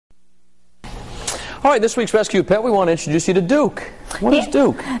All right, this week's rescue pet, we want to introduce you to Duke. What is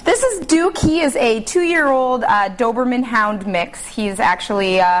Duke? This is Duke. He is a 2-year-old Doberman-Hound mix. He's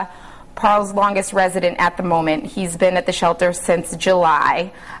actually Paul's longest resident at the moment. He's been at the shelter since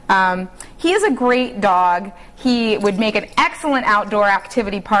July. He is a great dog. He would make an excellent outdoor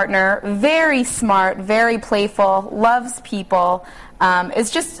activity partner. Very smart, very playful, loves people,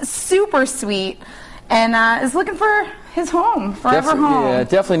 is just super sweet, and is looking for his home, forever home. Yeah,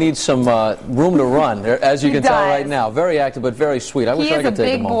 definitely needs some room to run, as you can tell right now. Very active, but very sweet. I wish I could take him home. He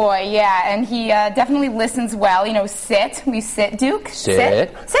is a big boy, yeah, and he definitely listens well. You know, sit. We sit, Duke.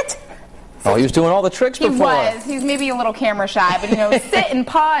 Sit. Sit. Oh, he was doing all the tricks before. He was. He's maybe a little camera shy, but, you know, sit and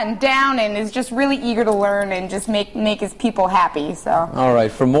paw and down, and is just really eager to learn and just make his people happy. So. All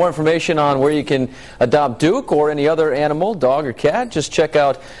right. For more information on where you can adopt Duke or any other animal, dog or cat, just check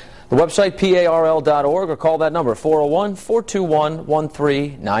out the website, parl.org, or call that number,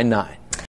 401-421-1399.